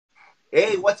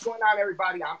Hey, what's going on,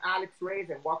 everybody? I'm Alex Reyes,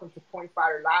 and welcome to Point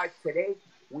Fighter Live. Today,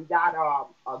 we got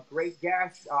a great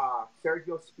guest,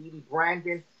 Sergio Speedy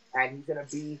Brandon, and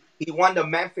he won the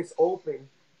Memphis Open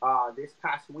this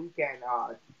past weekend.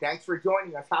 Thanks for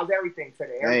joining us. How's everything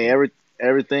today? Hey, Everything?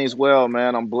 everything's well,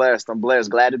 man. I'm blessed. I'm blessed.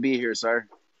 Glad to be here, sir.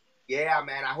 Yeah,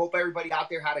 man. I hope everybody out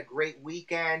there had a great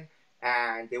weekend,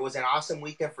 and it was an awesome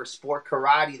weekend for sport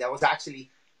karate. That was actually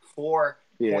 4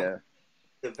 point Yeah,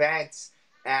 events,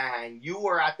 and you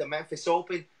were at the Memphis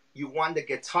Open. You won the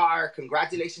guitar.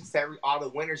 Congratulations to all the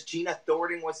winners. Gina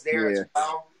Thornton was there as yeah.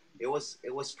 well. It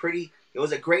was pretty. It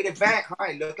was a great event, huh?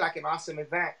 It looked like an awesome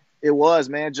event. It was,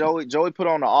 man. Joey put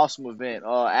on an awesome event.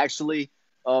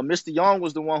 Mr. Young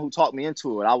was the one who talked me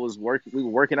into it. I was working. We were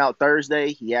working out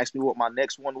Thursday. He asked me what my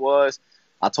next one was.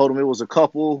 I told him it was a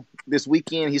couple this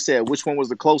weekend. He said which one was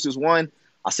the closest one.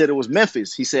 I said it was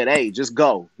Memphis. He said, "Hey, just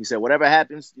go." He said, "Whatever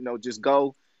happens, just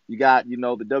go." You got, the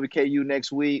WKU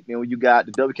next week. You got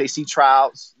the WKC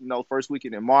tryouts, first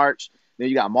weekend in March. Then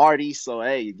you got Marty. So,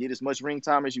 hey, get as much ring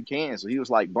time as you can. So he was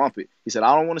like, bump it. He said,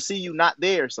 I don't want to see you not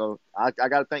there. So I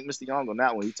got to thank Mr. Young on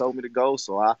that one. He told me to go.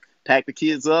 So I packed the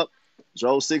kids up,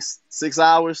 drove six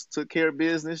hours, took care of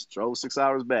business, drove 6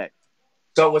 hours back.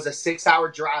 So it was a 6 hour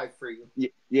drive for you.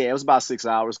 Yeah, it was about 6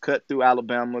 hours. Cut through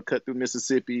Alabama, cut through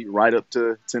Mississippi, right up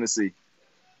to Tennessee.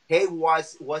 Hey,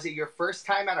 was it your first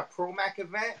time at a Pro Mac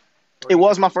event? Or It did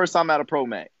was my first time at a Pro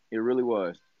Mac. It really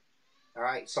was. All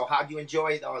right. So how do you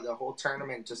enjoy the whole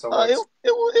tournament? Just so Uh, it, it's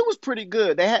it was pretty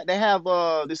good. They have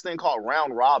this thing called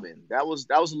round robin. That was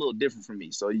a little different for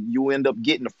me. So you end up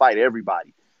getting to fight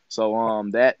everybody. So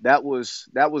that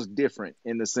was different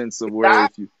in the sense of where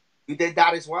that if you you did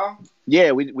that as well.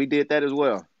 yeah we did that as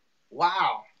well.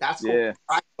 Wow, that's cool. Yeah,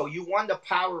 All right, so you won the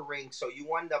power ring. So you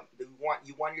won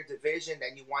your division.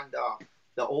 Then you won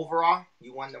the overall.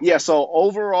 You won the yeah. So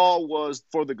overall was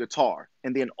for the guitar,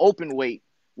 and then open weight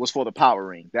was for the power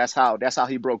ring. That's how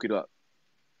he broke it up.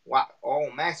 wow. Oh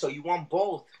man, so you won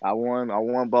both. I won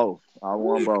both. I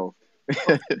won Ooh, both.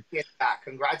 get that.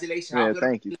 Congratulations. How Yeah, good of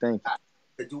thank you, you thank you. that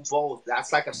to do both?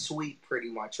 That's like a sweep, pretty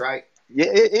much, right? Yeah,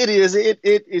 it is.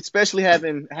 It especially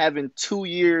having 2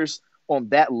 years on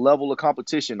that level of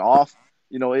competition off.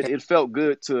 It felt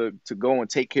good to go and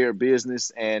take care of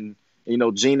business. And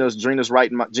Gina's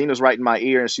right in my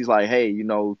ear, and she's like, "Hey,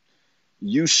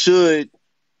 you should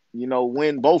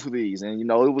win both of these." And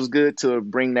it was good to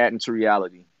bring that into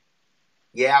reality.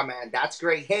 Yeah, man, that's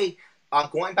great. Hey,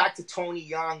 going back to Tony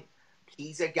Young,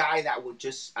 he's a guy that would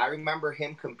just. I remember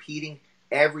him competing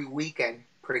every weekend,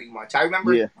 pretty much. I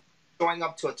remember Yeah, showing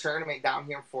up to a tournament down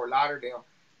here in Fort Lauderdale,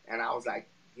 and I was like,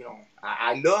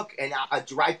 I look and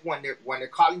right when they're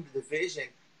calling the division,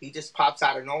 he just pops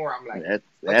out of nowhere. I'm like,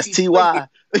 what's that's he doing here?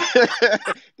 Ty.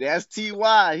 That's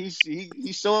Ty.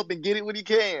 He show up and get it when he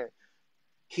can.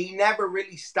 He never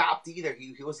really stopped either.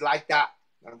 He was like that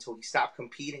until he stopped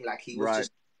competing. Like he was Right.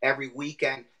 just every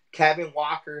weekend. Kevin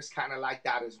Walker's kind of like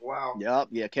that as well. Yep,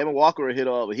 yeah. Kevin Walker will hit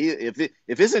up.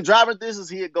 If it's in driver distance,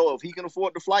 he'd go. If he can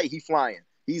afford the flight, he flying.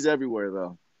 He's everywhere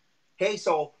though. Hey,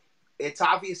 so it's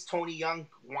obvious Tony Young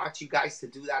wants you guys to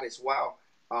do that as well.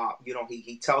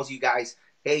 He tells you guys,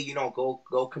 hey,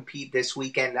 go compete this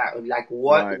weekend. That like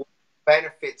Right. what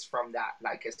benefits from that?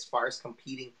 Like as far as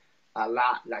competing a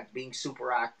lot, like being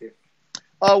super active.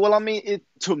 Well, I mean, it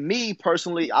to me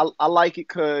personally, I like it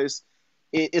because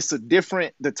it's a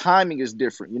different. The timing is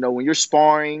different. When you're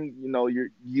sparring,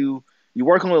 you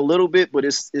work on it a little bit, but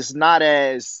it's not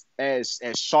as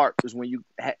sharp as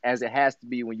as it has to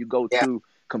be when you go Yeah, to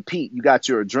compete. You got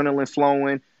your adrenaline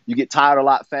flowing. You get tired a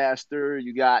lot faster.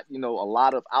 You got a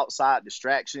lot of outside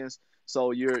distractions.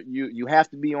 So you have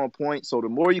to be on point. So the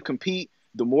more you compete,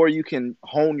 the more you can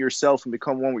hone yourself and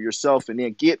become one with yourself, and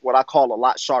then get what I call a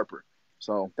lot sharper.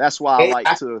 So that's why I hey,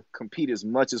 like to compete as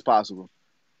much as possible.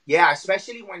 yeah,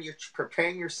 especially when you're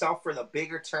preparing yourself for the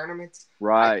bigger tournaments. I,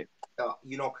 Right,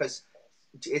 because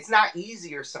it's not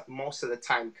easier most of the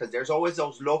time because there's always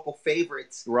those local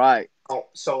favorites. right.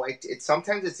 So it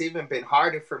sometimes it's even been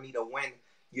harder for me to win.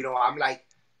 I'm like,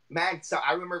 man. So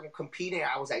I remember competing.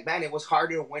 I was like, man, it was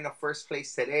harder to win a first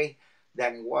place today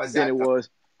than it was Then it was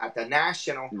at the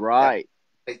national. right.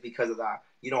 Because of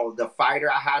the fighter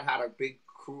I had a big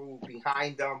crew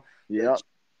behind them. The Yep.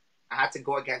 I had to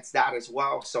go against that as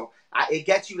well. So it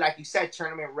gets you, like you said,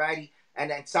 tournament ready. And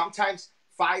then sometimes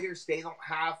fighters they don't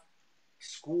have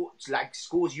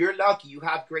schools. You're lucky you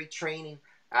have great training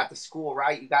at the school,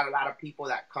 right? You got a lot of people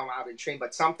that come out and train,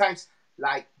 but sometimes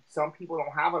like some people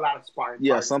don't have a lot of sparring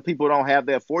Yeah, partners. some people don't have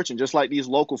that fortune. Just like these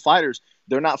local fighters,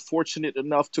 they're not fortunate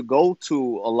enough to go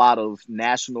to a lot of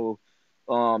national,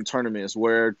 tournaments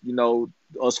where,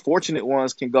 us fortunate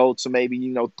ones can go to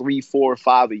maybe, 3, 4,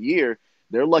 5 a year.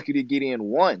 They're lucky to get in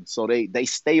one. So they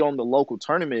stay on the local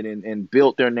tournament and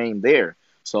build their name there.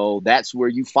 So that's where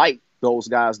you fight those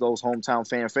guys, those hometown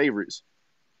fan favorites.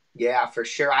 Yeah, for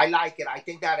sure. I like it. I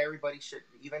think that everybody should,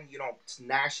 even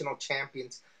national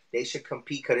champions, they should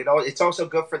compete because it's also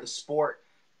good for the sport.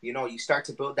 You start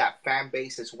to build that fan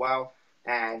base as well.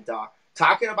 And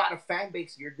talking about a fan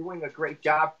base, you're doing a great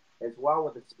job as well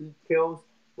with the Speed Kills,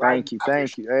 right? Thank you.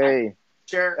 Thank you. Hey.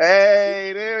 Sure.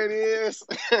 Hey, there it is.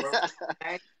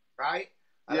 Right?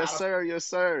 A Yes, lot of sir. Yes,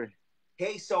 sir.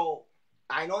 Hey, so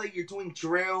I know that you're doing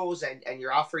drills and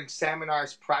you're offering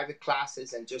seminars, private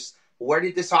classes, and just where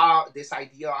did this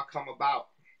idea all come about?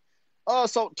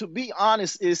 So to be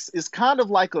honest, it's kind of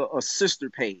like a sister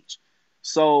page.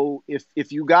 So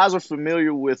if you guys are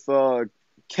familiar with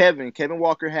Kevin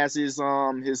Walker has his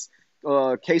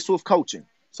K Swift coaching.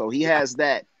 So he Yeah, has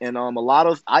that. And a lot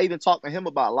of I even talked to him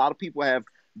about a lot of people have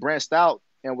branched out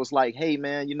and was like, hey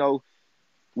man,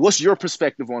 what's your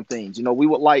perspective on things? We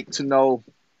would like to know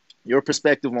your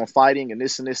perspective on fighting and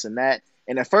this and this and that.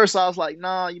 And at first I was like,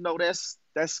 nah,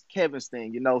 that's Kevin's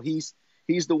thing. He's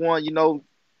the one,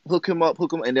 hook him up.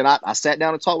 And then I sat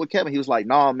down and talked with Kevin. He was like,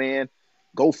 nah, man,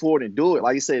 go for it and do it.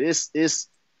 Like you said,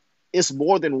 it's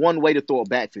more than one way to throw a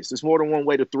back fist. It's more than one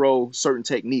way to throw certain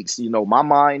techniques.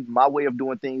 My way of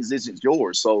doing things isn't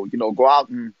yours. So, go out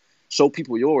and show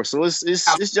people yours. So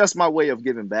it's just my way of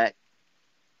giving back.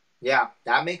 yeah,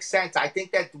 that makes sense. I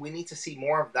think that we need to see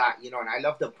more of that, and I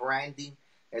love the branding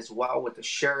as well with the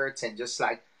shirts and just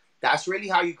like that's really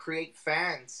how you create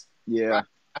fans, Yeah. right?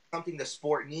 That's something the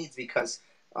sport needs because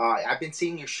I've been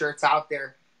seeing your shirts out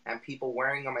there and people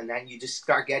wearing them, and then you just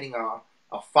start getting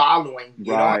a following,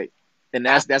 Right. And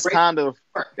That's that's great. kind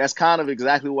of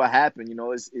exactly what happened.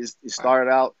 It started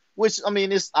out, which I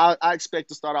mean, I expect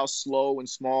to start out slow and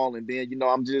small, and then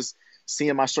I'm just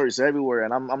seeing my shirts everywhere,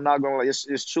 and I'm not going to.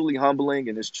 It's truly humbling,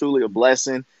 and it's truly a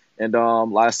blessing. And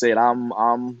like I said, I'm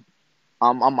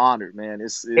honored, man. And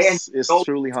It's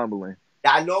truly humbling.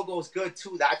 that logo is good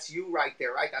too. That's you right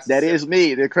there, right? That's a That symbol. is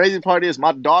me. The crazy part is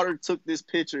my daughter took this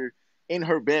picture in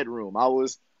her bedroom. I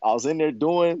was in there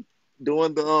doing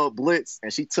the blitz,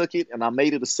 and she took it, and I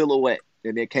made it a silhouette,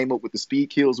 and then came up with the Speed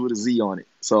Kills with a Z on it.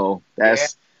 So Yeah,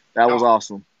 that was no,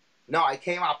 awesome. no, it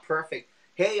came out perfect.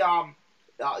 Hey,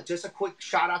 just a quick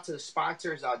shout out to the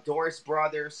sponsors, Doris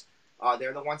Brothers.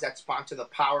 They're the ones that sponsor the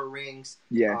Power Rings.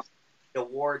 Yeah, The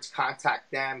awards,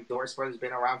 contact them. Doris Brothers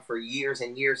been around for years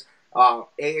and years.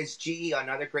 ASG,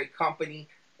 another great company,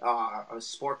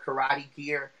 sport karate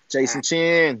gear. Jason And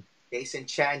Chin. Jason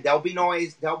Chen. There'll be no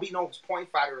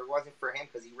point fighter if it wasn't for him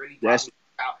because he really brought That's me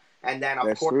out. And then of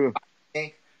that's course, true. I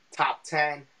think top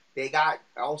 10. They got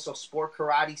also sport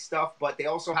karate stuff, but they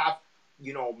also have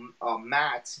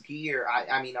mats, gear.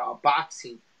 I mean,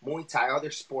 boxing, Muay Thai,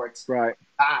 other sports, Right.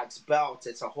 bags, belts.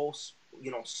 It's a whole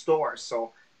store.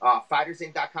 So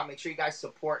fightersinc.com. Make sure you guys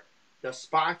support the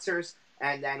sponsors.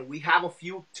 And then we have a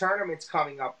few tournaments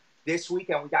coming up this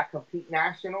weekend. We got Compete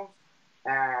Nationals,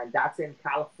 and that's in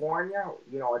California.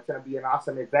 It's going to be an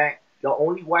awesome event. The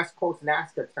only West Coast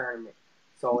NASCAR tournament.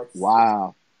 So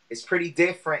Wow. it's pretty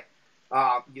different.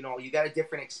 You got a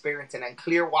different experience. And then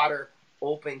Clearwater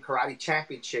Open Karate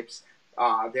Championships.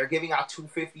 They're giving out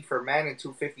 250 for men and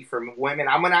 250 for women.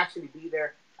 I'm gonna actually be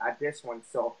there at this one,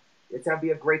 so it's gonna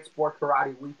be a great sport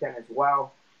karate weekend as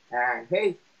well. And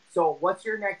hey, so what's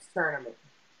your next tournament?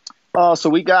 So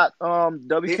we got This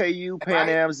WKU Pan right?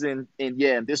 Ams and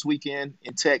this weekend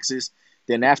in Texas.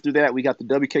 Then after that we got the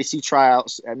WKC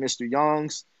tryouts at Mr.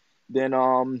 Young's. Then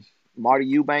Marty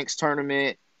Eubanks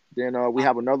tournament. Then we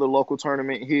have another local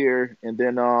tournament here, and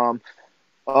then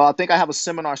I think I have a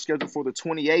seminar scheduled for the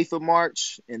 28th of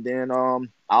March, and then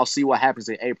I'll see what happens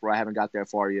in April. I haven't got that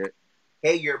far yet.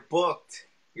 Hey, you're booked.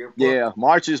 You're booked. Yeah,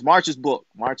 March is booked.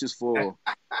 March is full.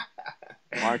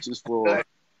 March is full. Good.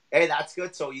 Hey, that's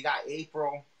good. So you got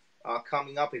April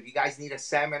coming up. If you guys need a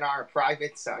seminar or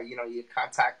privates, you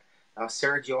contact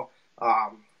Sergio.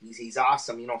 He's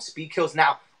awesome. Speed kills.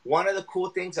 Now, one of the cool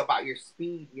things about your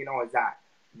speed, is that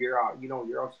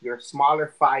you're a smaller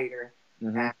fighter,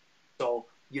 Hmm. and so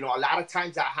a lot of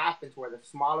times that happens where the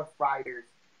smaller fighters,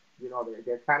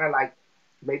 they're kind of like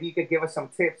maybe you could give us some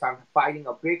tips on fighting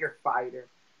a bigger fighter.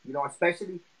 Especially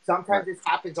Right. sometimes this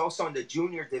happens also in the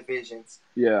junior divisions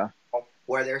Yeah.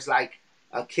 where there's like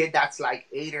a kid that's like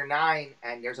 8 or 9,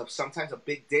 and there's sometimes a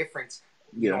big difference.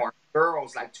 Yeah. Or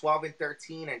girls like 12 and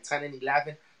 13 and 10 and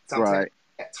 11. Sometimes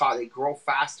Right. they grow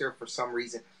faster for some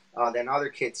reason than other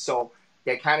kids, so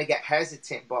they kind of get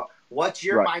hesitant. But what's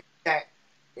your Right. mindset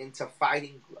into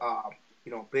fighting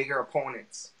bigger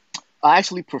opponents? I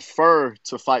actually prefer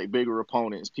to fight bigger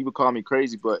opponents. People call me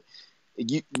crazy, but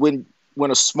when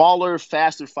a smaller,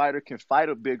 faster fighter can fight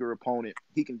a bigger opponent,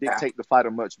 he can Yeah, dictate the fighter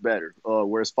much better.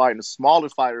 Whereas fighting a smaller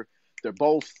fighter, they're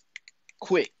both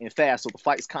quick and fast, so the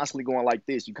fight's constantly going like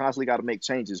this. You constantly got to make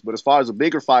changes. But as far as a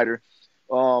bigger fighter,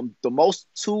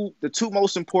 the two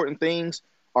most important things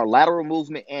are lateral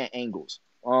movement and angles.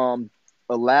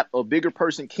 A bigger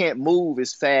person can't move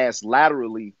as fast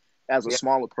laterally as a yeah,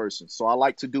 smaller person. So I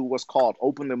like to do what's called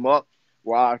open them up,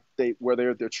 where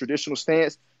they're their traditional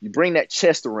stance. You bring that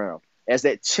chest around. As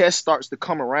that chest starts to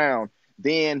come around,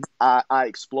 then I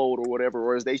explode or whatever.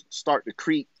 Or as they start to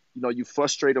creep, you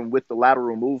frustrate them with the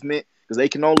lateral movement because they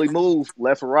can only move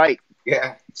left or right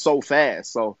yeah. so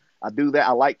fast. So I do that.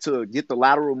 I like to get the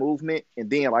lateral movement, and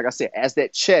then, like I said, as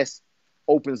that chest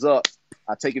opens up,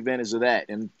 I take advantage of that.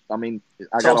 And I mean,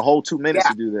 I got So a whole 2 minutes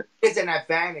yeah, to do that. it's an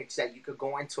advantage that you could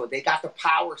go into it. They got the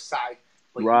power side,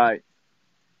 but you Right.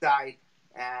 side,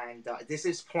 and this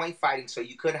is point fighting, so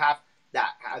you could have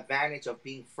that advantage of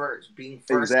being first.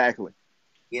 Exactly.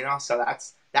 So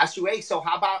that's true. Hey, so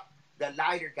how about the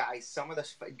lighter guys?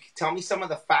 Tell me some of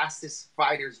the fastest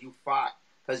fighters you fought,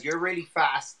 because you're really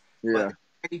fast. Yeah.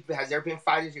 But has there been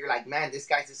fighters you're like, man, this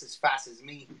guy's just as fast as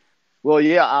me? Well,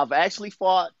 yeah, I've actually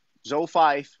fought Joe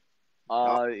Fife. No,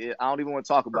 I don't even want to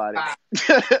talk super about fast.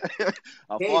 it.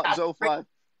 I Hey, fought that's Joe great Fife.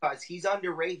 because he's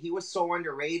underrated. He was so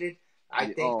underrated. I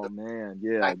Yeah, think oh man,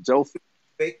 yeah, like Joe.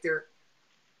 Victor.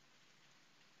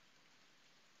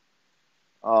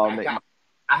 Oh I man. got.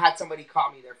 I had somebody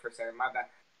call me there for a second. My bad.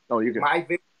 Oh, you good.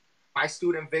 My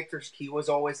student Victor, he was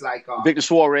always like, Victor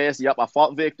Suarez. Yep, I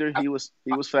fought Victor. He was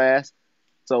fast.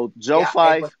 So Joe yeah,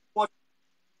 Fife.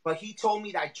 but he told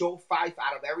me that Joe Fife,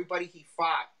 out of everybody he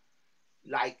fought,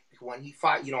 like when he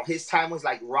fought, his time was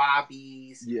like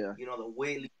Robbie's, Yeah, the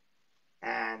Willie,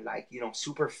 and like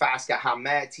super fast guy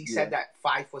Hamed. He yeah, said that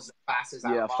Fife was the fastest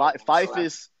out yeah. of all of them. So Fife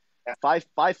is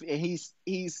Fife, and he's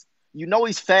he's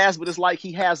fast, but it's like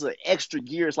he has an extra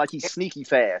gear. It's like he's sneaky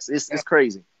fast. It's yeah,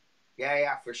 crazy.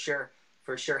 yeah, for sure,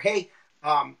 for sure. Hey,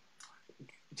 um,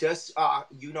 just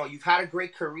you've had a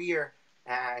great career,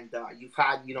 and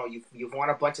you've won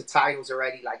a bunch of titles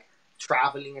already, like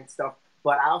traveling and stuff.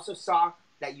 But I also saw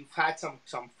that you've had some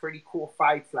pretty cool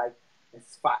fights. Like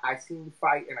I seen you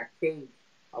fight in a cage,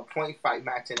 a point fight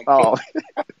match in a Oh, cage.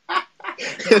 I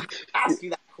ask you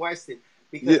that question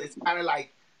because yeah. it's kind of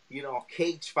like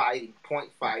cage fighting, point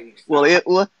fighting Well,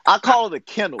 style. I call it a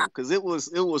kennel because it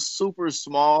was super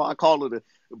small. I call it a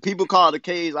people call it a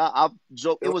cage. I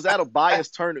joke It it was was at a bias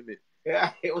tournament.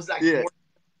 yeah, it was like Yeah, more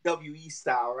WE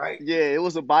style, right? yeah, it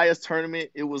was a bias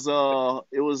tournament. It was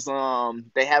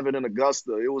they have it in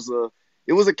Augusta.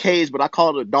 It was a cage, but I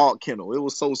called it a dog kennel. It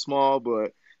was so small,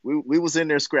 but we was in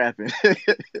there scrapping.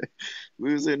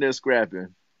 We was in there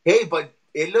scrapping. Hey, but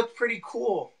it looked pretty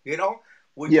cool.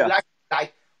 Would you Yeah.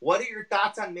 like? What are your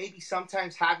thoughts on maybe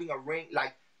sometimes having a ring,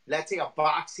 like let's say a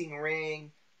boxing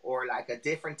ring or like a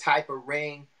different type of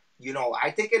ring? I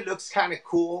think it looks kind of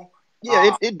cool.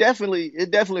 Yeah, it definitely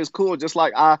is cool. Just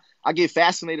like I get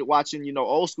fascinated watching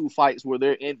old school fights where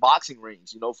they're in boxing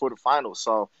rings for the finals.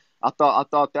 So I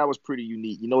thought that was pretty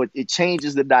unique. It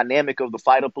changes the dynamic of the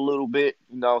fight up a little bit.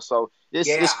 So it's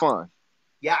Yeah, fun.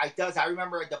 yeah, it does. I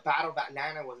remember the Battle of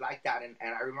Atlanta was like that, and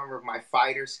I remember my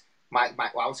fighters, I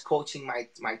was coaching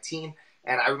my team,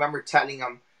 and I remember telling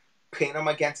them pin them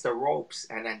against the ropes,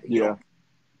 and then Yeah,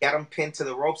 get them pinned to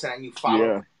the ropes, and then you follow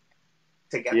yeah, them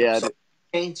to get them. yeah, So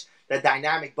change the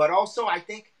dynamic, but also I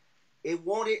think it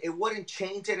wouldn't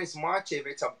change it as much if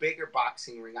it's a bigger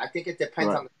boxing ring. I think it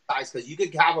depends right. on the size because you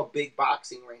could have a big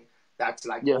boxing ring that's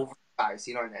like Yeah, oversized,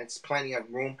 and it's plenty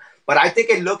of room. But I think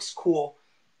it looks cool.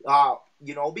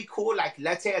 It'd be cool. Like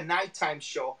let's say a nighttime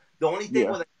show. The only thing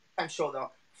yeah, with a nighttime show, the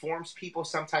forms people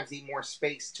sometimes need more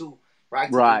space too, right?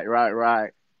 To do. right, right,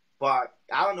 right. But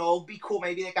I don't know. It'd be cool.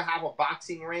 Maybe they could have a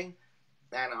boxing ring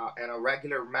and a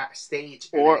regular stage,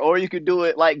 and Or then or you could do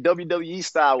it like WWE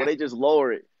style where they just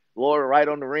lower it right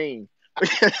on the ring.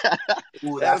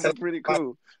 ooh, That would be pretty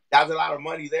cool. that's a lot of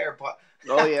money there, but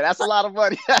Oh yeah, that's a lot of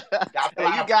money. that's a Hey,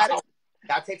 lot you of got power.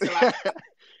 That takes a lot.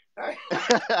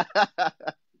 it.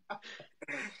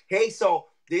 Hey, so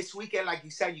this weekend, like you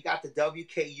said, you got the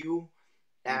WKU,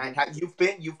 Mhm. and you've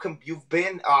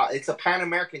been. It's a Pan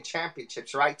American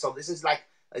Championships, right? So this is like,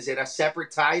 is it a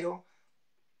separate title,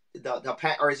 the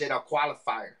Pan, or is it a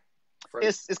qualifier for the?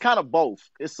 It's kind of both.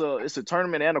 It's a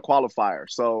tournament and a qualifier,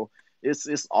 so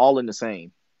it's all in the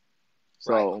same.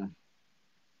 Right. So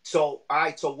So all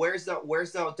right. So where's the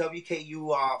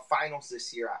WKU finals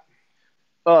this year at?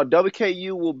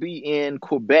 WKU will be in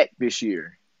Quebec this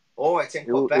year. Oh, it's in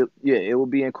Quebec. Yeah, it will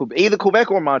be in Quebec, either Quebec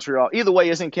or Montreal. Either way,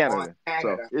 it's in Oh, in Canada. So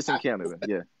Canada. it's in That's Canada.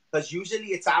 Yeah, because usually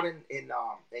it's out in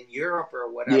Europe or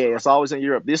yeah, whatever, right? it's always in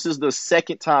Europe. This is the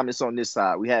second time it's on this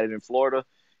side. We had it in Florida,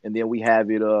 and then we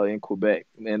have it in Quebec.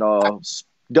 And Oh,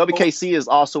 WKC is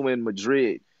also in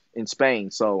Madrid in Spain.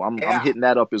 So I'm yeah, hitting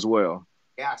that up as well.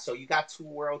 yeah. So you got two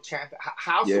world champions.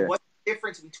 How's Yeah. what's the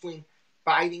difference between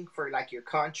fighting for like your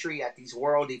country at these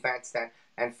world events then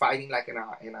and fighting like in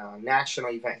a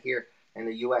national event here in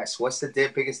the U.S.? What's the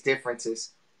biggest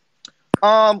differences?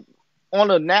 Um, on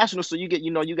a national, so you get,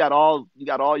 you got all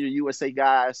your USA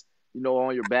guys,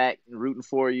 on your back and rooting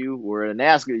for you. Where in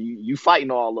NASCAR, you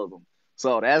fighting all of them.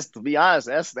 So that's, to be honest,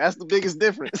 that's the biggest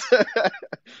difference.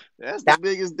 That's the That's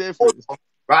biggest cool, difference.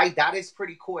 right? That is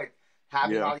pretty cool.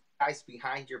 Having Yeah, all these guys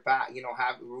behind your back,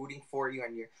 have rooting for you,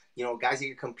 and guys that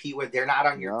you compete with. They're not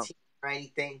on your yeah. team or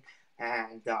anything,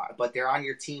 and but they're on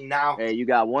your team now. Hey, you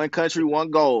got one country,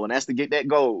 one goal, and that's to get that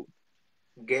gold.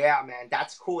 Yeah, man,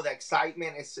 that's cool. The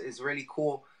excitement is really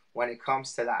cool when it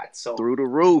comes to that. So Through the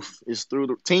roof. It's through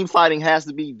the team fighting has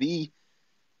to be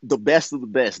the best of the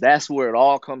best. That's where it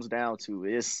all comes down to.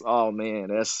 It's, oh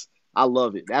man, I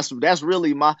love it. That's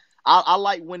really I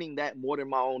like winning that more than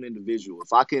my own individual.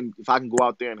 If I can go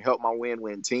out there and help my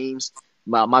win teams,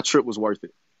 my trip was worth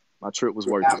it. My trip was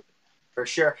worth yeah, it. for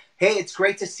sure. Hey, it's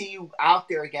great to see you out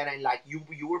there again, and like you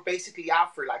were basically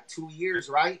out for like 2 years,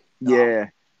 right? Yeah.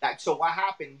 Like so, what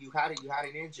happened? You had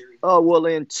an injury. Oh well,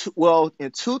 in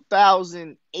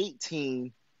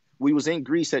 2018, we was in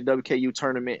Greece at WKU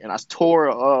tournament, and I tore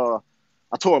a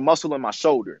muscle in my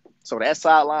shoulder, so that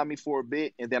sidelined me for a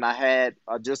bit, and then I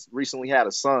just recently had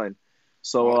a son,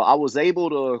 so Oh, I was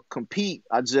able to compete.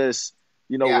 I just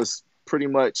yeah, was pretty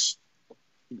much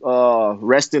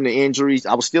resting the injuries.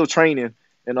 I was still training,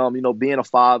 and being a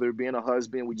father, being a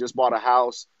husband. We just bought a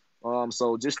house,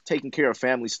 so just taking care of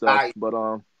family stuff, nice but.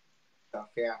 stuff.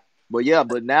 Yeah. But yeah,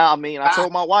 but now, I mean, I Ah,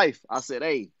 told my wife, I said,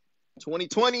 hey,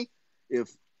 2020,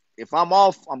 if I'm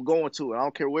off, I'm going to it. I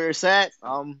don't care where it's at.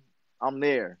 I'm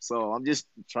there. So I'm just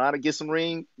trying to get some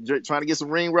ring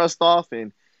rust off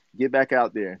and get back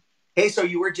out there. hey, so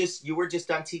you were just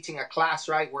done teaching a class,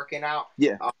 right? Working out.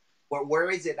 Yeah. Where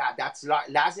is it at? That's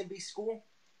Lazenby School.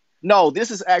 No,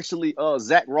 this is actually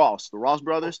Zach Ross, the Ross Oh,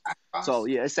 brothers. So Ross.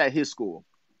 yeah, it's at his school.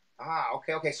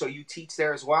 Okay, okay. So you teach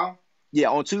there as well. Yeah,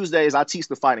 on Tuesdays I teach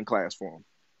the fighting class for him.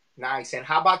 Nice. And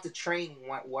how about the training?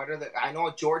 What are the? I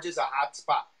know Georgia's a hot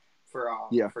spot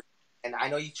Yeah, for, and I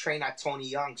know you train at Tony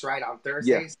Young's, right, on yeah,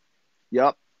 Thursdays.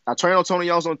 yep. I train on Tony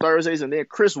Young's on Thursdays, and then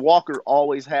Chris Walker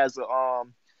always has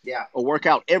Yeah, a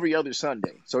workout every other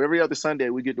Sunday. So every other Sunday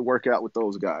we get to work out with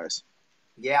those guys.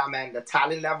 yeah, man. The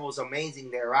talent level is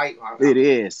amazing there, right? It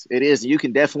is. It is. You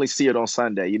can definitely see it on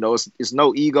Sunday. It's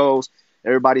no egos.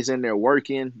 Everybody's in there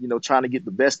working, trying to get the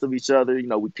best of each other.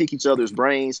 We pick each other's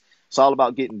brains. It's all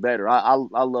about getting better. I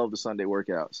love the Sunday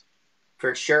workouts.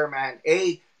 For sure, man.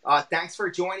 Hey, thanks for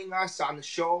joining us on the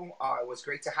show. It was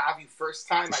great to have you. First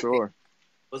time, For I think sure.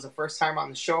 it was the first time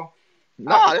on the show.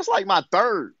 Nah, it's like my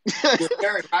third. You're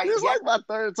third, right? It's Yeah. like my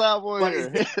third time on But is here.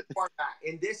 this format?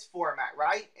 In this format,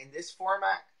 right? In this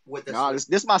format with the Nah,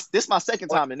 this my second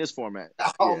what? time in this format.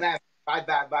 Oh Yeah. man, my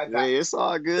bad, my Yeah, bad. it's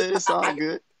all good. It's all I guess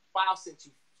good. wow since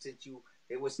you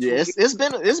it was Yeah, 2 years. it's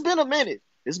been a minute.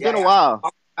 It's Yeah, been a yeah. while.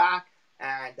 I'll be back,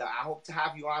 and I hope to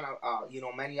have you on.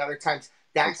 Many other times. Of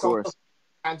Thanks also course.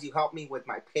 times you helped me with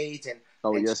my page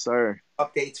Oh, and yes, sir.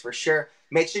 updates for sure.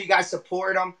 Make sure you guys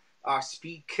support them.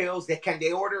 Speed Kills. Can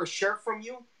they order a shirt from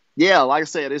you? Yeah, like I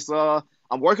said, it's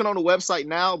I'm working on the website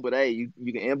now, but hey, you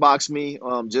can inbox me.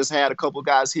 Just had a couple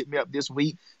guys hit me up this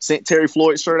week. Sent Terry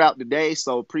Floyd shirt out today,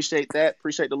 so appreciate that.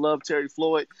 Appreciate the love, Terry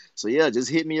Floyd. So yeah, just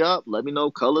hit me up. Let me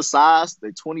know color, size.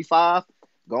 They're 25.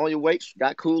 Go on your weight.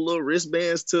 Got cool little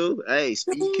wristbands too. Hey,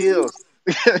 speed kills.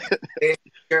 Yeah,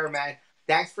 sure, man.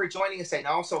 Thanks for joining us, and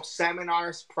also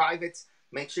seminars, privates.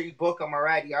 Make sure you book them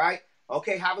already. All right.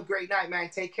 Okay. Have a great night, man.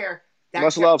 Take care. Much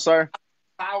Thanks, love, sir.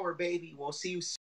 power, baby. We'll see you soon.